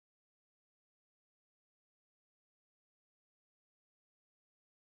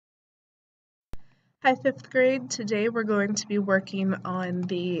Hi, fifth grade. Today we're going to be working on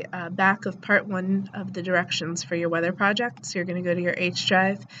the back of part one of the directions for your weather project. So you're going to go to your H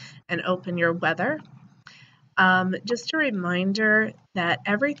drive and open your weather. Just a reminder that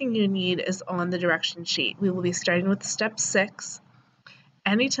everything you need is on the direction sheet. We will be starting with step 6.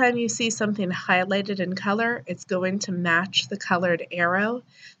 Anytime you see something highlighted in color, it's going to match the colored arrow.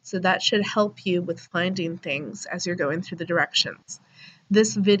 So that should help you with finding things as you're going through the directions.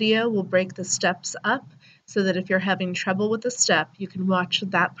 This video will break the steps up so that if you're having trouble with a step, you can watch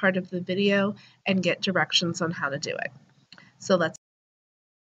that part of the video and get directions on how to do it. So let's.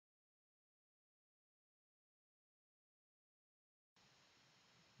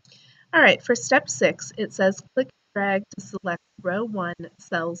 All right, for step 6, it says click and drag to select row 1,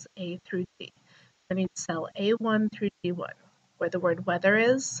 cells A through G. I need cell A1 through G1, where the word weather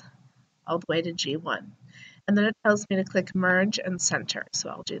is, all the way to G1. And then it tells me to click merge and center, so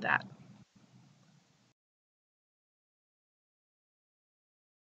I'll do that.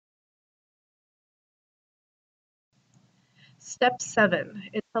 Step 7,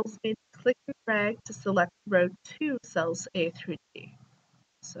 it tells me to click and drag to select row 2, cells A through G.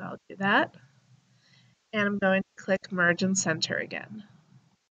 So I'll do that. And I'm going to click merge and center again.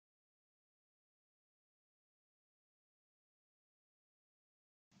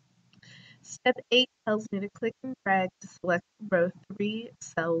 Step 8 tells me to click and drag to select row 3,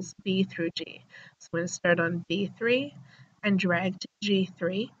 cells B through G. So I'm going to start on B3 and drag to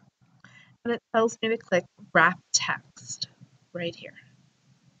G3. And it tells me to click wrap text right here.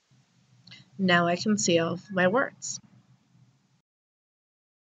 Now I can see all of my words.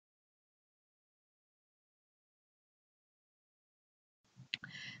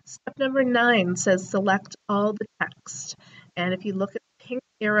 Step number 9 says select all the text. And if you look at the pink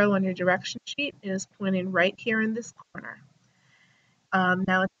arrow on your direction sheet, it is pointing right here in this corner.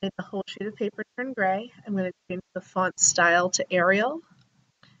 Now it's made the whole sheet of paper turn gray. I'm going to change the font style to Arial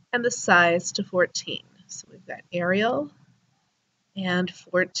and the size to 14. So we've got Arial and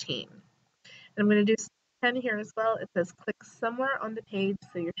 14. And I'm going to do 10 here as well. It says click somewhere on the page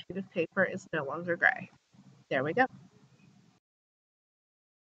so your sheet of paper is no longer gray. There we go.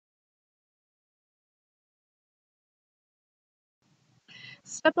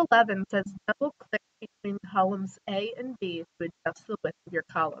 Step 11 says double-click between columns A and B to adjust the width of your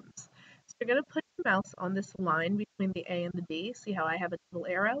columns. So you're going to put your mouse on this line between the A and the B. See how I have a double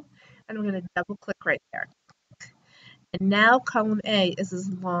arrow? And I'm going to double-click right there. And now column A is as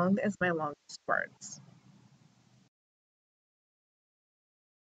long as my longest words.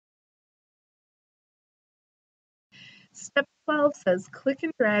 Step 12 says click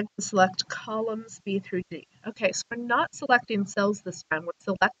and drag to select columns B through D. Okay, so we're not selecting cells this time, we're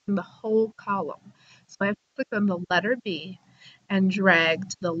selecting the whole column. So I have to click on the letter B and drag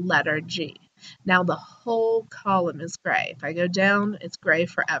to the letter G. Now the whole column is gray. If I go down, it's gray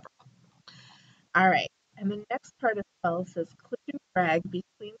forever. All right, and the next part of 12 says click and drag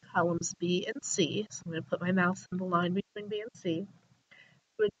between columns B and C. So I'm going to put my mouse in the line between B and C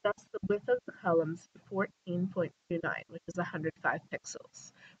to adjust the width of the columns to 14.29, which is 105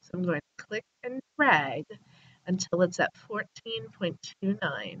 pixels. So I'm going to click and drag until it's at 14.29,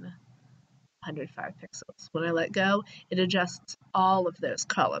 105 pixels. When I let go, it adjusts all of those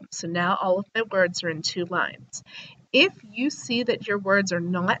columns. So now all of my words are in 2 lines. If you see that your words are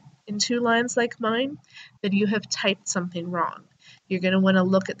not in 2 lines like mine, then you have typed something wrong. You're going to want to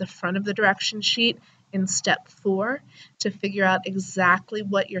look at the front of the direction sheet in step 4 to figure out exactly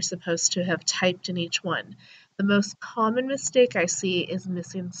what you're supposed to have typed in each one. The most common mistake I see is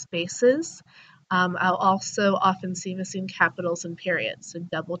missing spaces. I'll also often see missing capitals and periods, so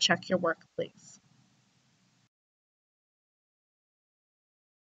double check your work, please.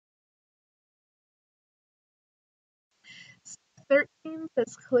 Step 13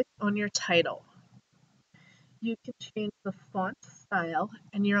 says click on your title. You can change the font style,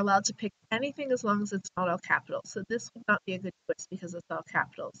 and you're allowed to pick anything as long as it's not all capitals. So this would not be a good choice because it's all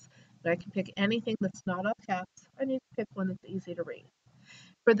capitals. But I can pick anything that's not all caps. I need to pick one that's easy to read.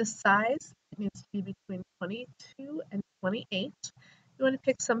 For the size, it needs to be between 22 and 28. You want to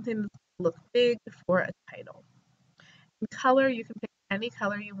pick something that's going to look big for a title. In color, you can pick any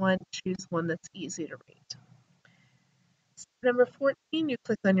color you want. Choose one that's easy to read. Number 14, you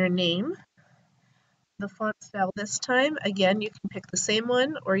click on your name. The font style this time, again, you can pick the same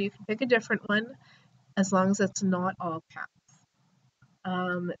one or you can pick a different one as long as it's not all caps.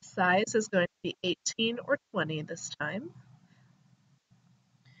 Size is going to be 18 or 20 this time.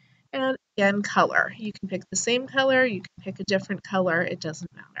 And again, color. You can pick the same color, you can pick a different color, it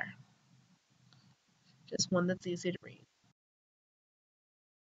doesn't matter. Just one that's easy to read.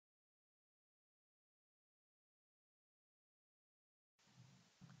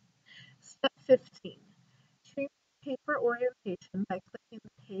 Step 15. Change paper orientation by clicking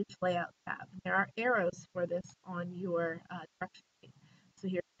the Page Layout tab. There are arrows for this on your direction sheet. So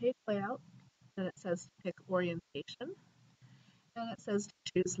here's Page Layout, then it says to pick Orientation, and it says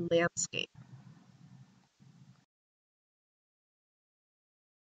to choose Landscape.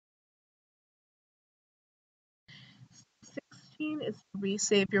 16 is to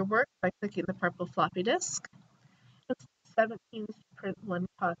resave your work by clicking the purple floppy disk. 17 is to print one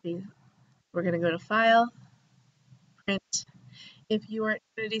copy. We're going to go to File, Print. If you are at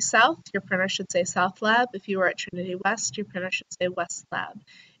Trinity South, your printer should say South Lab. If you are at Trinity West, your printer should say West Lab.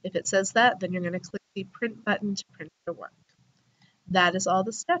 If it says that, then you're going to click the Print button to print your work. That is all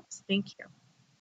the steps. Thank you.